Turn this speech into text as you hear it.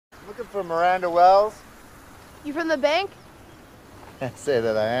Looking for Miranda Wells? You from the bank? Can't say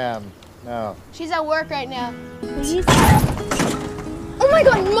that I am. No. She's at work right now. Please? Oh my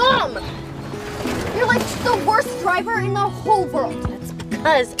God, Mom! You're like the worst driver in the whole world. That's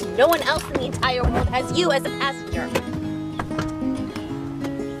because no one else in the entire world has you as a passenger.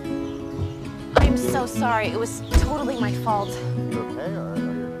 I'm so sorry. It was totally my fault. You okay, or are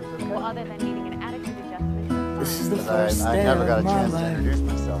you okay? Well, other than needing an attitude adjustment. This is the first I day never got a of my chance to life. introduce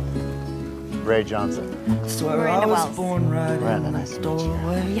myself. Bray Johnson. Swear Miranda I was Wells. born right Miranda, in nice the to meet you.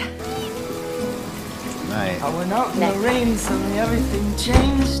 doorway. Yeah. Night. I went out in the rain, suddenly everything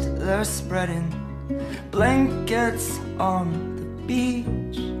changed. They're spreading blankets on the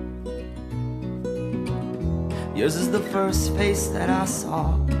beach. Yours is the first face that I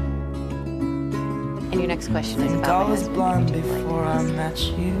saw. And your next question is Think about I my was husband. blind Did you like before I this? met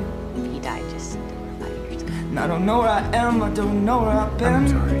you. He died just 5 years ago. And I don't know where I am, I don't know where I've been. I'm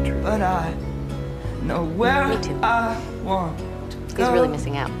sorry, Drew. But I know where Me too. I want to go. He's really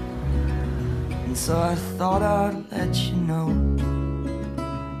missing out. And so I thought I'd let you know.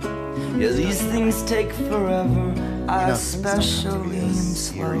 Yeah, these things take forever. I especially am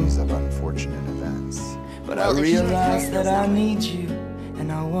slow. Series of unfortunate events. But I realized that I need you,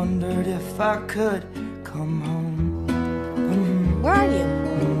 and I wondered if I could come home. Where are you?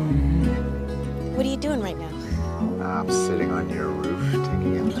 What are you doing right now? I'm sitting on your roof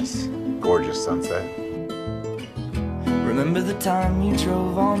taking in this gorgeous sunset. Remember the time you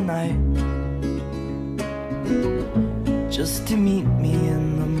drove all night just to meet me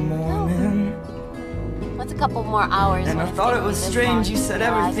in the morning? What's a couple more hours? And when I it's thought gonna it was be this strange, long? you said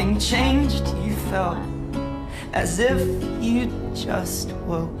Well, I everything think- changed. You felt as if you just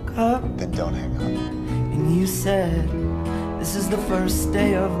woke up. Then don't hang up. And you said, this is the first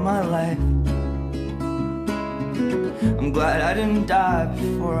day of my life. I'm glad I didn't die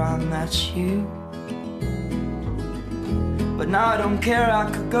before I met you. But now I don't care, I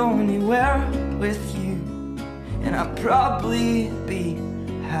could go anywhere with you. And I'd probably be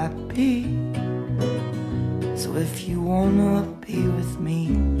happy. So if you wanna be with me,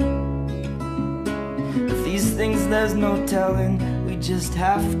 if these things there's no telling, we just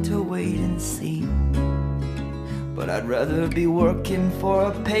have to wait and see. But I'd rather be working for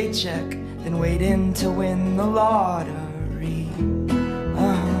a paycheck than waiting to win the lottery.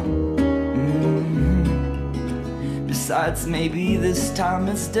 Besides, maybe this time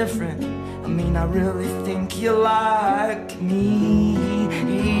it's different. I mean, I really think you like me.